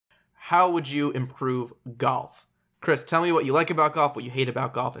how would you improve golf? Chris, tell me what you like about golf, what you hate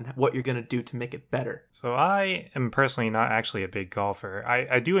about golf, and what you're going to do to make it better. So I am personally not actually a big golfer.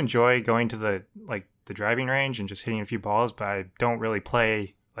 I do enjoy going to the driving range and just hitting a few balls, but I don't really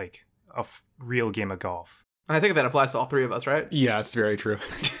play like a real game of golf. And I think that applies to all three of us, right? Yeah, it's very true.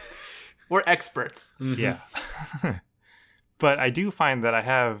 We're experts. Mm-hmm. Yeah. But I do find that I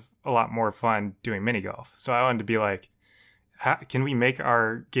have a lot more fun doing mini golf. So I wanted to be like, can we make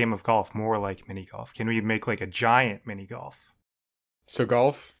our game of golf more like mini golf? Can we make like a giant mini golf? So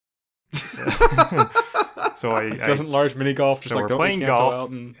golf? So doesn't large mini golf just so like we're don't playing we cancel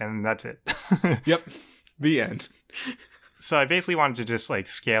golf out and that's it. Yep. The end. So I basically wanted to just like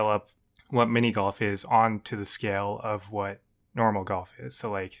scale up what mini golf is onto the scale of what normal golf is.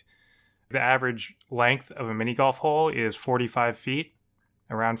 So like the average length of a mini golf hole is 45 feet,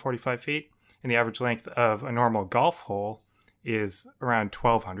 around 45 feet. And the average length of a normal golf hole is around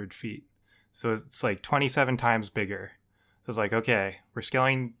 1,200 feet. So it's like 27 times bigger. So it's like, okay, we're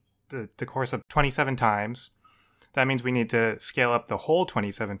scaling the course up 27 times. That means we need to scale up the hole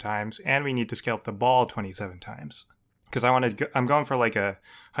 27 times, and we need to scale up the ball 27 times. Because I'm going for like a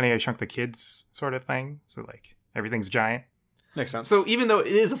Honey, I Shrunk the Kids sort of thing. So like everything's giant. Makes sense. So even though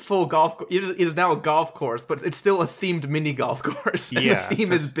it is a full golf, it is now a golf course, but it's still a themed mini golf course. And Yeah, the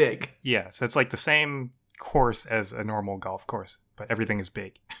theme is big. Yeah, so it's like the same course as a normal golf course, but everything is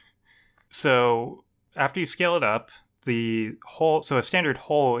big. So after you scale it up, the hole, so a standard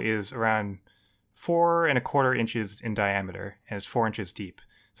hole is around 4¼ inches in diameter and it's 4 inches deep.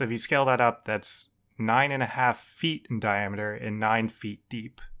 So if you scale that up, that's 9.5 feet in diameter and 9 feet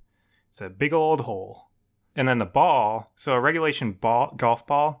deep. It's a big old hole. And then the ball, so a regulation golf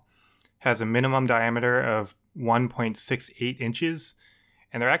ball has a minimum diameter of 1.68 inches,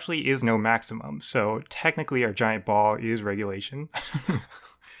 and there actually is no maximum. So technically our giant ball is regulation.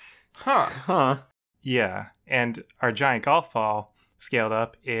 Huh. Yeah, and our giant golf ball scaled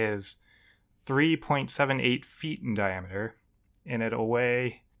up is 3.78 feet in diameter, and it'll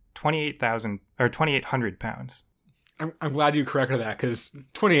weigh 2,800 pounds. I'm glad you corrected that, because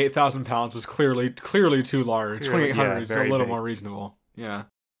 28,000 pounds was clearly too large. 2,800 is a little more reasonable. Yeah.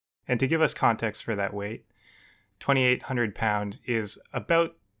 And to give us context for that weight, 2,800 pounds is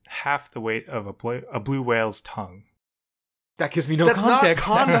about half the weight of a blue whale's tongue. That gives me no context.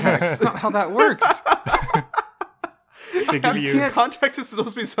 That's not how that works. To give you Context is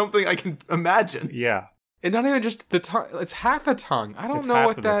supposed to be something I can imagine. Yeah. And not even just the tongue. It's half a tongue. I don't know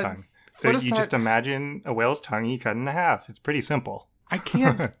what that... Tongue. So you just imagine a whale's tongue you cut in half. It's pretty simple. I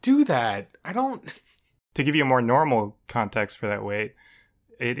can't do that. I don't... To give you a more normal context for that weight,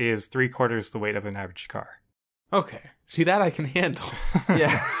 it is 3/4 the weight of an average car. Okay. See, that I can handle.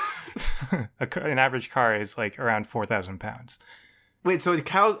 Yeah. An average car is like around 4,000 pounds. Wait, so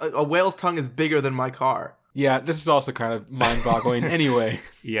a whale's tongue is bigger than my car? Yeah, this is also kind of mind-boggling anyway.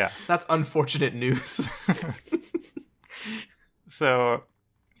 Yeah. That's unfortunate news. So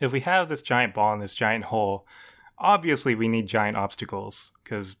if we have this giant ball in this giant hole, obviously we need giant obstacles,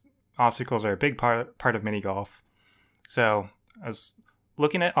 because obstacles are a big part of mini golf. So I was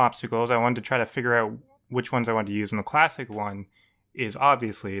looking at obstacles. I wanted to try to figure out which ones I wanted to use, and the classic one is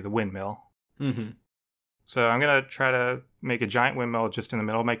obviously the windmill. Mm-hmm. So I'm going to try to make a giant windmill just in the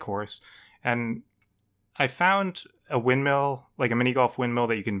middle of my course. And I found a windmill, like a mini golf windmill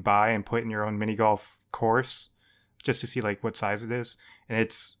that you can buy and put in your own mini golf course just to see like what size it is. And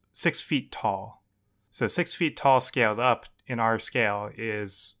it's 6 feet tall. So 6 feet tall scaled up in our scale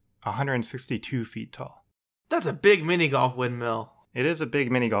is 162 feet tall. That's a big mini golf windmill. It is a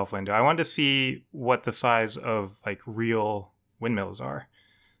big mini golf window. I wanted to see what the size of like real windmills are.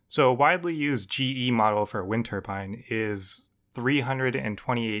 So a widely used GE model for a wind turbine is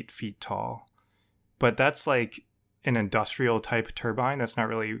 328 feet tall. But that's like an industrial type turbine. That's not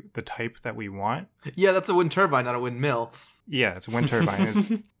really the type that we want. Yeah, that's a wind turbine, not a windmill. Yeah, it's a wind turbine.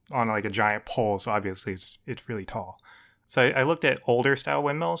 It's on like a giant pole, so obviously it's really tall. So I looked at older style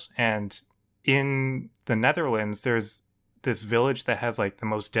windmills, and in the Netherlands, there's this village that has like the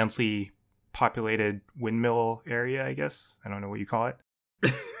most densely populated windmill area, I guess. I don't know what you call it.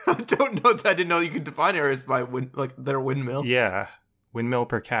 I don't know that. I didn't know you could define areas by their windmills. Yeah, windmill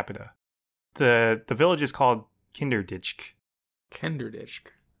per capita. The village is called Kinderdijk. Kinderdijk.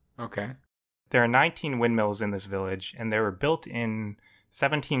 Okay. There are 19 windmills in this village, and they were built in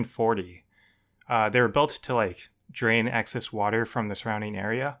 1740. They were built to like drain excess water from the surrounding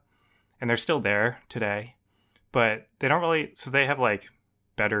area, and they're still there today. But they don't really, so they have like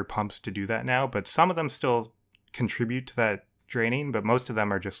better pumps to do that now, but some of them still contribute to that draining, but most of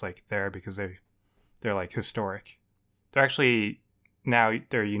them are just like there because they're like historic. They're actually now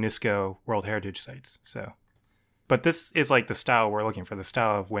they're UNESCO World Heritage Sites. So, but this is like the style we're looking for, the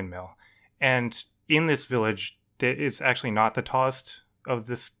style of windmill. And in this village, it's actually not the tallest of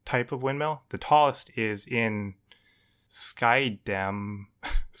this type of windmill. The tallest is in Skydam.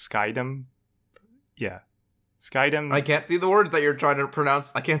 Skydam? Yeah. Skydam. I can't see the words that you're trying to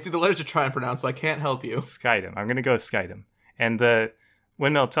pronounce. I can't see the letters you're trying to pronounce, so I can't help you. Skydam. I'm going to go with Skydam. And the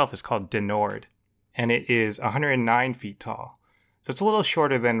windmill itself is called De Noord. And it is 109 feet tall. So it's a little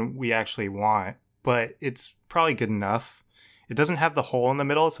shorter than we actually want, but it's probably good enough. It doesn't have the hole in the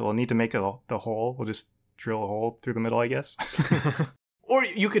middle, so we'll need to make the hole. We'll just drill a hole through the middle, I guess. Or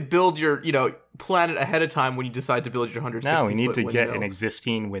you could build your, plan it ahead of time when you decide to build your 160 No, we need to windmill. get an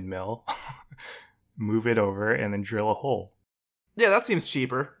existing windmill, move it over, and then drill a hole. Yeah, that seems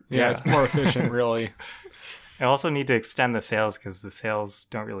cheaper. Yeah, it's more efficient, really. I also need to extend the sails because the sails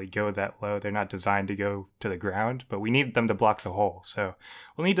don't really go that low. They're not designed to go to the ground, but we need them to block the hole. So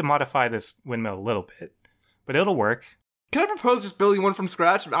we'll need to modify this windmill a little bit, but it'll work. Can I propose just building one from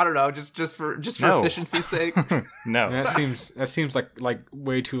scratch? I don't know, just for No. efficiency's sake. No. That seems like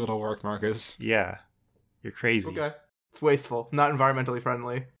way too little work, Marcus. Yeah. You're crazy. Okay. It's wasteful, not environmentally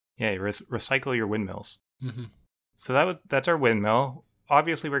friendly. Yeah, recycle your windmills. Mm-hmm. So that's our windmill.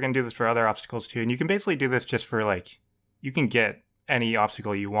 Obviously, we're going to do this for other obstacles too. And you can basically do this just for you can get any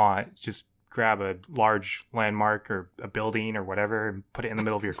obstacle you want. Just grab a large landmark or a building or whatever and put it in the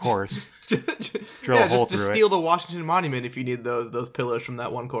middle of your course. Drill a hole through just it. steal the Washington Monument if you need those pillars from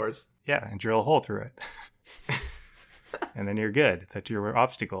that one course. Yeah, and drill a hole through it. And then you're good. That's your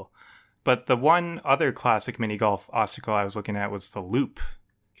obstacle. But the one other classic mini golf obstacle I was looking at was the loop.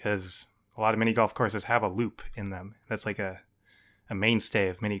 Because a lot of mini golf courses have a loop in them. That's like a mainstay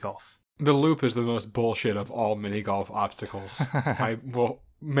of mini golf. The loop is the most bullshit of all mini golf obstacles. I will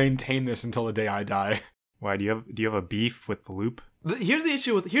maintain this until the day I die. Why do you have a beef with the loop? Here's the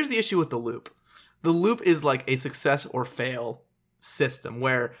issue with the loop. The loop is like a success or fail system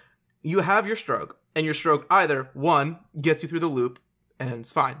where you have your stroke, and your stroke either one gets you through the loop and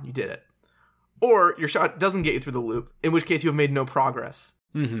it's fine, you did it, or your shot doesn't get you through the loop, in which case you have made no progress.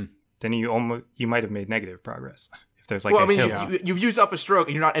 Mm-hmm. Then you might have made negative progress. If there's hill. You've used up a stroke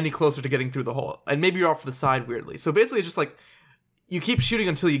and you're not any closer to getting through the hole, and maybe you're off to the side weirdly. So basically, it's just like you keep shooting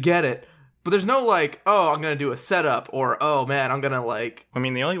until you get it, but there's no oh, I'm gonna do a setup, or oh man, I'm gonna I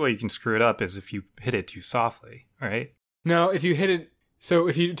mean, the only way you can screw it up is if you hit it too softly, right? No, if you hit it. So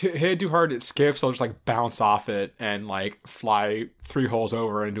if you hit it too hard, it skips. It'll just bounce off it and fly 3 holes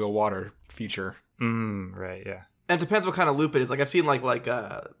over into a water feature. Right, yeah. And it depends what kind of loop it is. I've seen like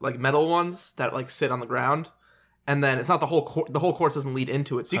metal ones that sit on the ground, and then it's not the whole course doesn't lead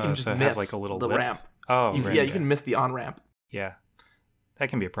into it, so you can just miss a little the lip. ramp. Oh, right, you can miss the on ramp. Yeah, that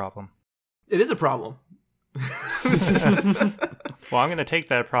can be a problem. It is a problem. Well, I'm gonna take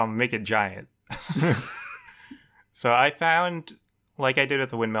that problem and make it giant. So I found, like I did with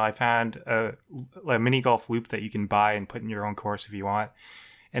the windmill, I found a mini golf loop that you can buy and put in your own course if you want,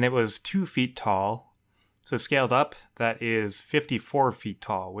 and it was 2 feet tall. So scaled up, that is 54 feet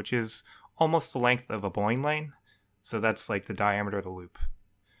tall, which is almost the length of a bowling lane. So that's the diameter of the loop.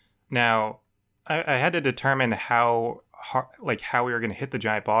 Now, I had to determine how we were going to hit the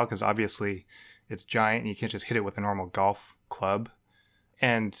giant ball, because obviously it's giant and you can't just hit it with a normal golf club.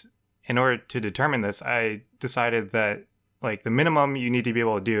 And in order to determine this, I decided that the minimum you need to be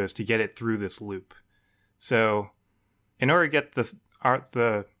able to do is to get it through this loop. So in order to get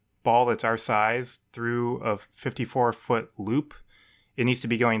the ball that's our size through a 54-foot loop, it needs to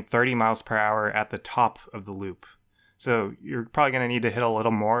be going 30 miles per hour at the top of the loop. So you're probably going to need to hit a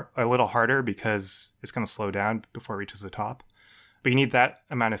little harder, because it's going to slow down before it reaches the top. But you need that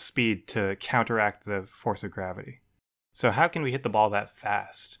amount of speed to counteract the force of gravity. So how can we hit the ball that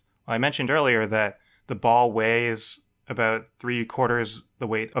fast? Well, I mentioned earlier that the ball weighs about 3/4 the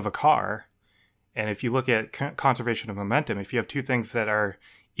weight of a car. And if you look at conservation of momentum, if you have two things that are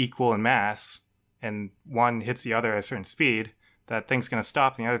equal in mass and one hits the other at a certain speed, that thing's going to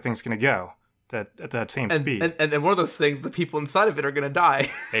stop and the other thing's going to go at that same speed. And one of those things, the people inside of it are going to die.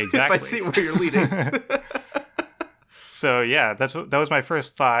 Exactly. If I see where you're leading. So yeah, that was my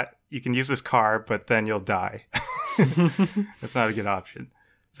first thought. You can use this car, but then you'll die. That's not a good option.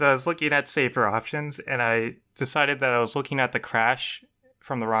 So I was looking at safer options, and I decided that I was looking at the crash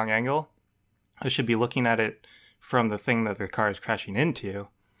from the wrong angle. I should be looking at it from the thing that the car is crashing into.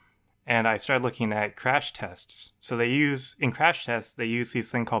 And I started looking at crash tests. So in crash tests, they use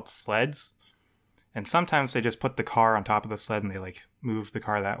these thing called sleds. And sometimes they just put the car on top of the sled and they move the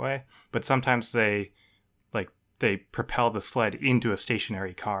car that way. But sometimes they propel the sled into a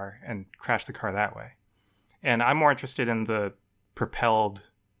stationary car and crash the car that way. And I'm more interested in the propelled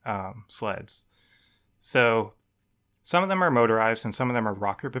sleds. So some of them are motorized and some of them are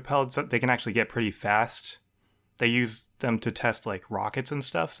rocket propelled, so they can actually get pretty fast. They use them to test like rockets and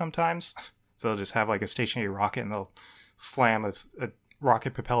stuff sometimes. So they'll just have like a stationary rocket and they'll slam a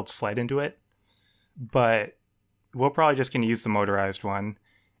rocket propelled sled into it. But we're probably just going to use the motorized one.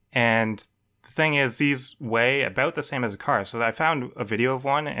 And the thing is, these weigh about the same as a car. So I found a video of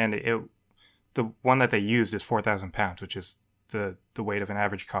one, and the one that they used is 4,000 pounds, which is the weight of an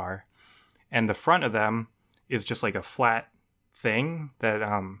average car. And the front of them is just like a flat thing that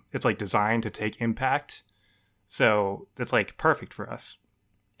it's like designed to take impact. So it's like perfect for us.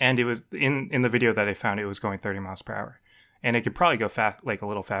 And it was in the video that I found, it was going 30 miles per hour. And it could probably go fast, like a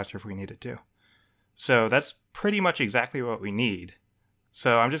little faster if we needed to. So that's pretty much exactly what we need.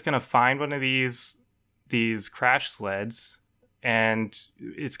 So I'm just going to find one of these crash sleds, and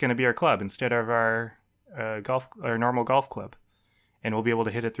it's going to be our club instead of our normal golf club. And we'll be able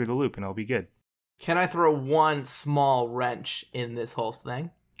to hit it through the loop, and it'll be good. Can I throw one small wrench in this whole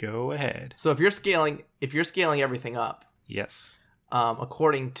thing? Go ahead. So if you're scaling everything up, yes.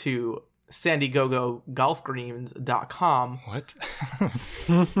 According to SandyGoGoGolfGreens.com. What?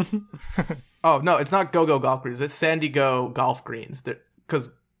 Oh, no, it's not Go-Go Golf Greens. It's Sandy Go Golf Greens. Because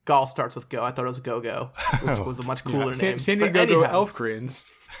golf starts with go. I thought it was Go-Go, which was a much cooler name. Sandy Go-Go Elf Greens.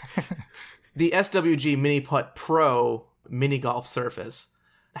 The SWG Mini Putt Pro mini golf surface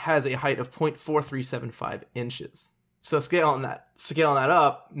has a height of 0.4375 inches. So scaling that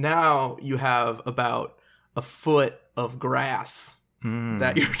up, now you have about a foot of grass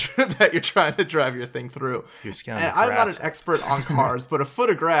that you're trying to drive your thing through. You're scaling and I'm not an expert on cars, but a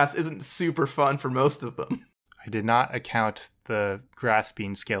foot of grass isn't super fun for most of them. I did not account the grass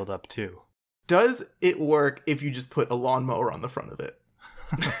being scaled up too. Does it work if you just put a lawnmower on the front of it?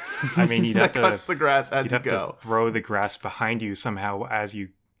 I mean, you'd have to cuts the grass as you go. To throw the grass behind you somehow as you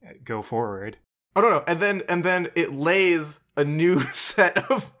go forward. Oh no! And then it lays a new set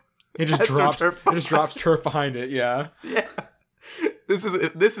of. It just drops turf behind it. Yeah. Yeah. This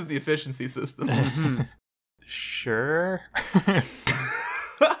is the efficiency system. Mm-hmm. Sure.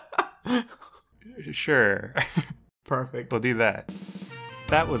 Sure. Perfect. We'll do that.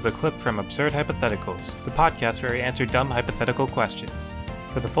 That was a clip from Absurd Hypotheticals, the podcast where we answer dumb hypothetical questions.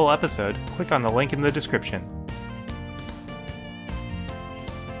 For the full episode, click on the link in the description.